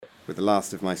With the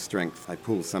last of my strength, I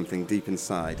pull something deep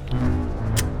inside.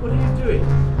 What are you doing?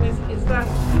 Is that...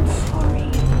 I'm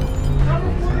sorry.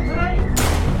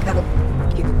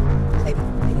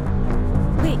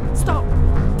 Wait, stop!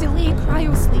 Delay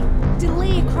cryosleep!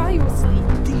 Delay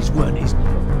cryosleep! These weren't his...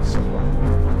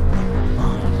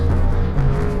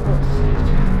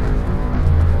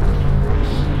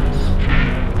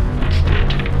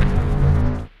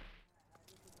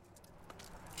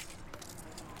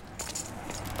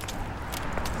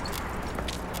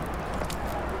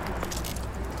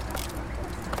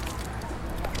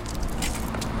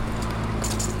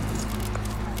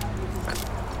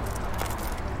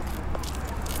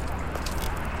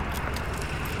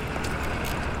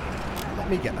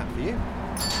 Let me get that for you.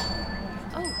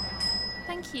 Oh,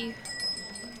 thank you.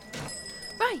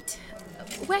 Right,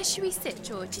 where should we sit,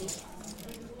 Georgie?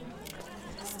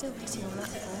 Still waiting on that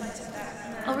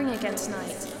form. I'll ring again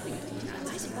tonight.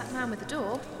 Why is it that man with the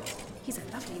door? He's a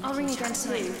lovely. I'll ring again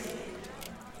tonight.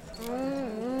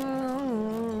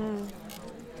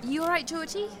 You all right,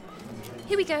 Georgie?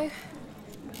 Here we go.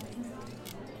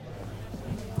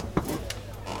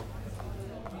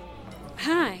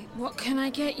 Hi, what can I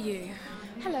get you?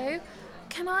 Hello,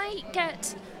 can I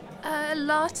get a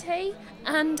latte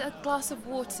and a glass of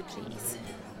water, please?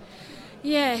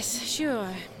 Yes, sure.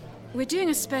 We're doing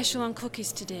a special on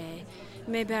cookies today,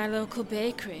 made by a local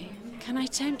bakery. Can I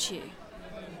tempt you?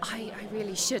 I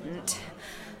really shouldn't.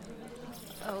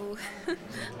 Oh,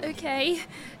 okay.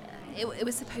 It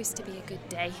was supposed to be a good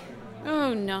day.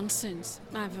 Oh, nonsense.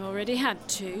 I've already had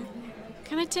two.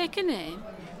 Can I take a name?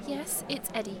 Yes, it's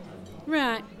Eddie.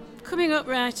 Right, coming up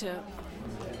right up.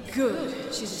 Good.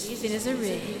 She's as thin as a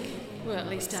rag. Well, at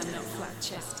least I'm not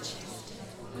flat-chested.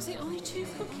 Was it only 2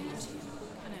 cookies?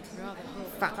 And I'd rather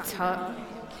hope... Fat tart.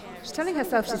 She's telling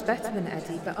herself she's better than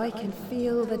Eddie, but I can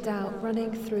feel the doubt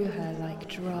running through her like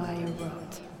dry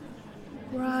rot.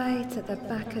 Right at the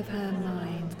back of her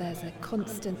mind, there's a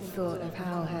constant thought of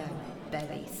how her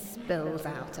belly spills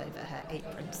out over her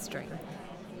apron string,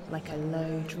 like a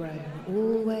low drone,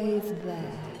 always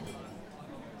there.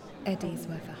 Eddie's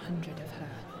worth 100 of her.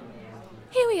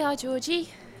 Here we are, Georgie.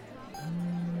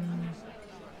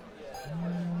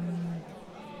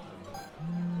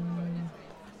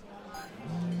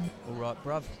 All right,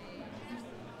 bruv?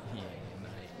 Yeah,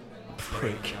 mate.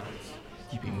 Prick.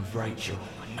 You've been with Rachel.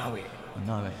 I know it. I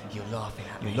know it. You're laughing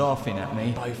at me. You're laughing at me.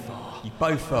 You both are. You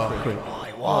both are, prick.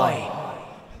 Why?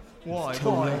 Why?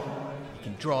 Taller. You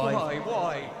can drive.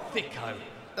 Why? Thicko.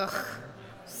 Ugh.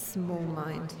 Small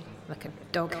mind, like a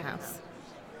doghouse.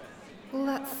 All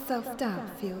that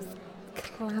self-doubt feels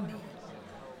clammy.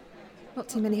 Not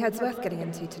too many heads worth getting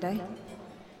into today.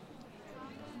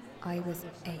 I was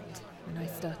 8 when I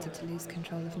started to lose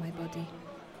control of my body.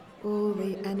 All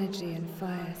the energy and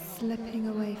fire slipping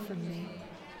away from me.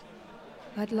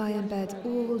 I'd lie in bed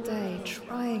all day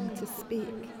trying to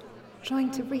speak, trying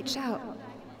to reach out,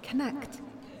 connect.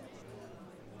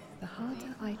 The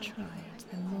harder I tried,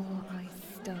 the more I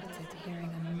started hearing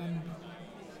a mumble,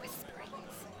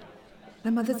 whisperings. My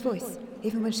mother's voice,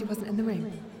 even when she wasn't in the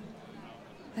room.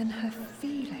 Then her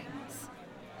feelings,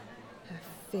 her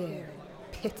fear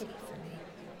and pity for me.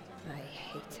 I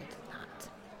hated that.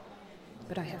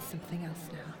 But I had something else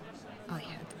now. I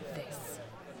had this.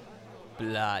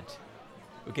 Blood.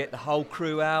 We'll get the whole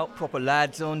crew out, proper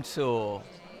lads on tour.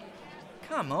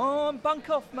 Come on,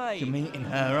 bunk off, mate. You're meeting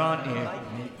her, aren't you?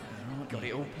 Got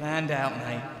it all planned out,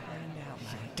 mate.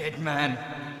 She's a dead man.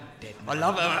 I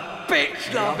love her.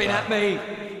 Bitch laughing at me.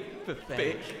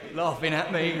 Bitch laughing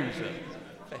at me. Loser.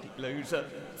 Pathetic loser.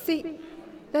 See,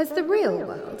 there's the real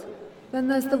world, then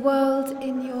there's the world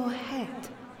in your head.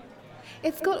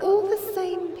 It's got all the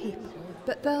same people,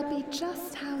 but they'll be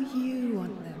just how you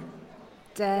want them.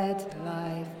 Dead,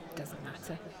 alive, doesn't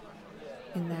matter.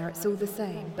 In there it's all the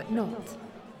same, but not.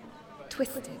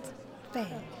 Twisted, vague,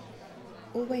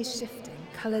 always shifting,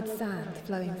 coloured sand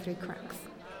flowing through cracks.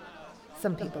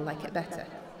 Some people like it better,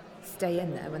 stay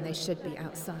in there when they should be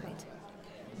outside.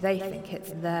 They think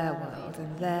it's their world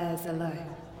and theirs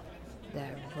alone.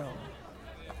 They're wrong.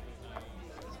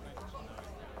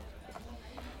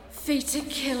 Feet are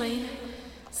killing.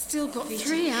 Still got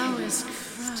 3 hours.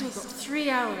 Still got 3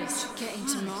 hours to get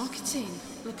into marketing.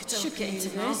 Look at Should get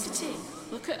into marketing.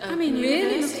 Look at her. I mean,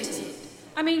 really look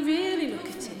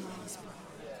at it.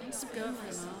 Thanks for going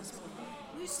for Mars.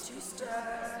 Who's too still?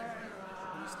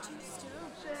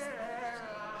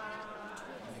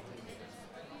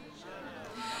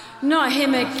 Not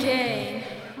him again.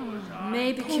 Oh,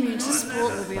 maybe community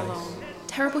support will be along.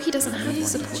 Terrible he doesn't have the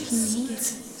support he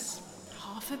needs.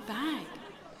 Half a bag.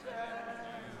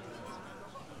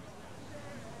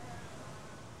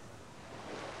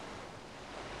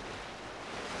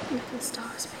 Look at the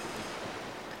stars, baby.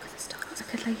 Look at the stars. I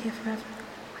could lay here forever.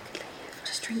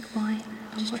 Just drink wine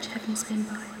and watch heaven spin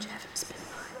by.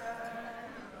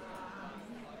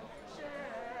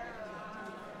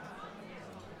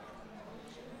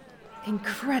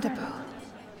 Incredible.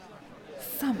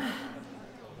 Summer.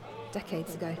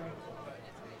 Decades ago.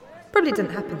 Probably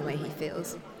didn't happen the way he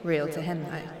feels. Real to him,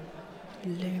 though.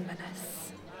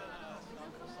 Luminous.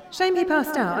 Shame he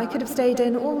passed out. I could have stayed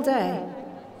in all day.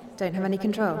 Don't have any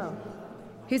control.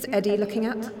 Who's Eddie looking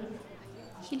at?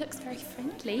 He looks very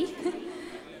friendly.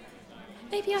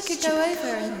 Maybe I could go over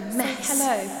and say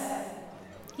hello.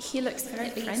 He looks very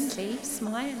friendly.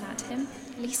 Smile at him.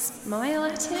 At least smile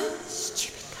at him.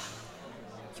 Stupid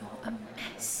girl. You're a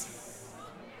mess.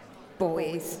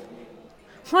 Boys.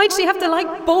 Why'd she have to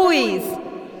like boys?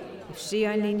 If she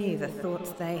only knew the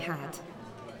thoughts they had.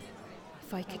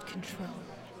 If I could control,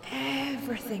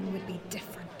 everything would be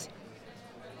different.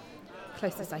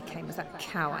 Closest I came was that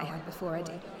cow I had before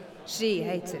Eddie. She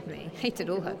hated me, hated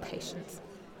all her patients.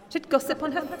 She'd gossip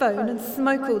on her phone and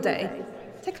smoke all day.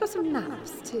 Take lots of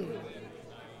naps, too.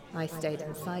 I stayed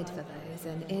inside for those,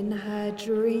 and in her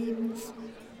dreams,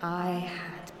 I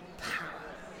had power.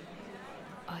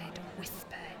 I'd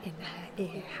whisper in her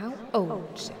ear how old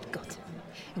she'd gotten,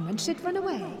 and when she'd run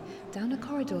away, down a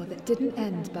corridor that didn't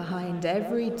end behind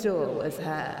every door was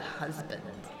her husband,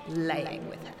 laying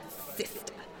with her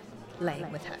sister,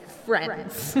 laying with her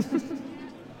friends.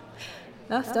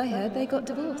 Last I heard, they got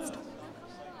divorced.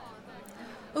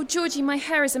 Oh, Georgie, my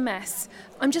hair is a mess.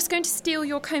 I'm just going to steal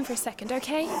your comb for a second,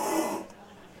 okay?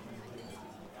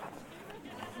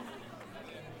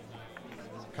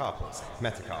 Carpals,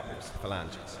 metacarpals,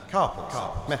 phalanges. Carpals,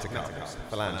 metacarpals,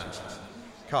 phalanges.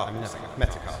 Carpals,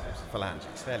 metacarpals,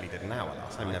 phalanges. Barely did an hour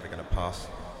last night. I'm never going to pass.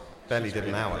 Barely did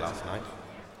an hour last night.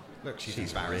 Look, she's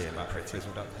embarrassed about her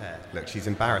frizzled up hair. Look, she's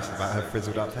embarrassed about her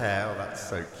frizzled up hair. Oh, that's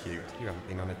so cute. You haven't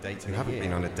been on a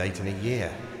date in a year.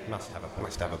 Must have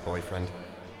a boyfriend.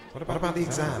 What about the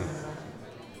exam?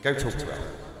 Go talk to her.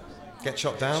 Get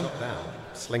shot down?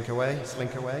 Slink away?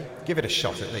 Give it a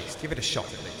shot at least.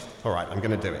 All right, I'm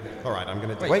going to do it.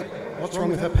 Wait, what's wrong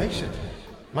with her patient?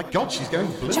 My God, she's going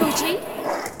blue. Georgie?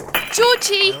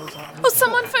 Oh,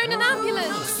 someone phone an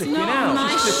ambulance! Slipping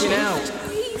out.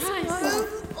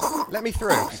 Let me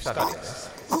through.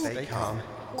 Stay calm.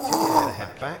 Get the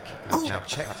head back. And now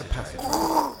check the passage.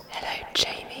 Hello,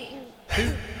 Jamie.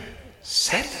 Who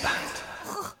said that?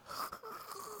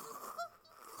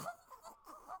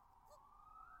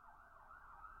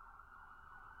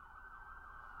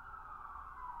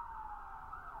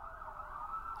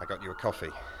 I got you a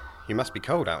coffee. You must be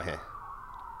cold out here.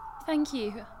 Thank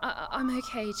you. I'm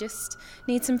okay, just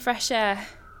need some fresh air.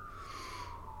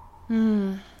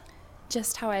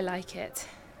 Just how I like it.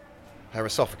 Her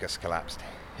esophagus collapsed.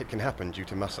 It can happen due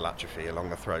to muscle atrophy along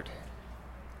the throat.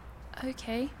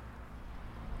 Okay.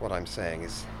 What I'm saying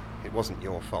is, it wasn't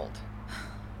your fault.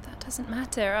 That doesn't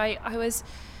matter. I was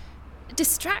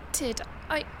distracted.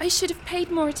 I should have paid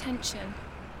more attention.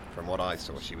 From what I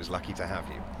saw, she was lucky to have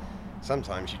you.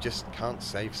 Sometimes you just can't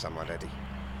save someone, Eddie.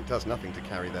 It does nothing to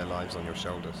carry their lives on your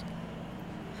shoulders.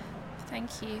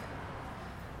 Thank you.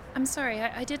 I'm sorry,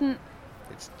 I didn't...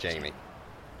 It's Jamie.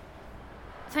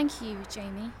 Thank you,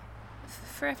 Jamie,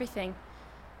 for everything.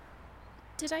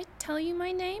 Did I tell you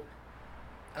my name?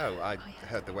 Oh, I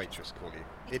heard the waitress call you.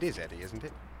 It is Eddie, isn't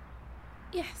it?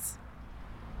 Yes.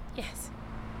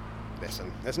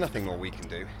 Listen, there's nothing more we can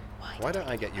do. Why don't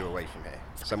I get you away from here?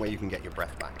 Somewhere you can get your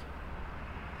breath back.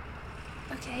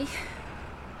 Okay.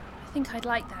 I think I'd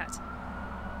like that.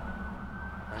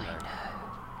 I know.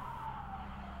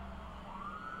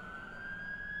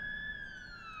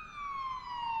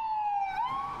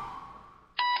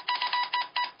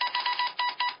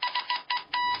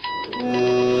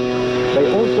 They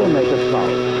also make a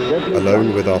sound.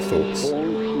 Alone with Our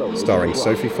Thoughts, starring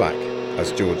Sophie Flack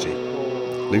as Georgie,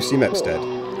 Lucy Mepstead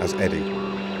as Eddie,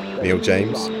 Neil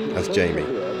James as Jamie,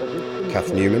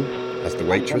 Kath Newman as the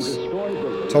waitress,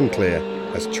 Tom Clear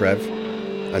as Trev,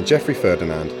 and Jeffrey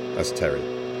Ferdinand as Terry.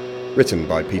 Written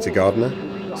by Peter Gardner,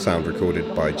 sound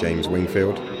recorded by James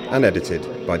Wingfield, and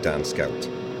edited by Dan Skelt.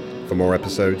 For more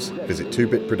episodes, visit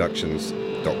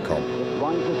 2bitproductions.com. It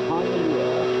rises high in the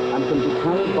air and can be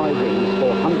carried by wings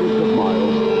for hundreds of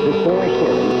miles before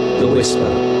hearing the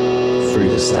whisper through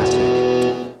the static.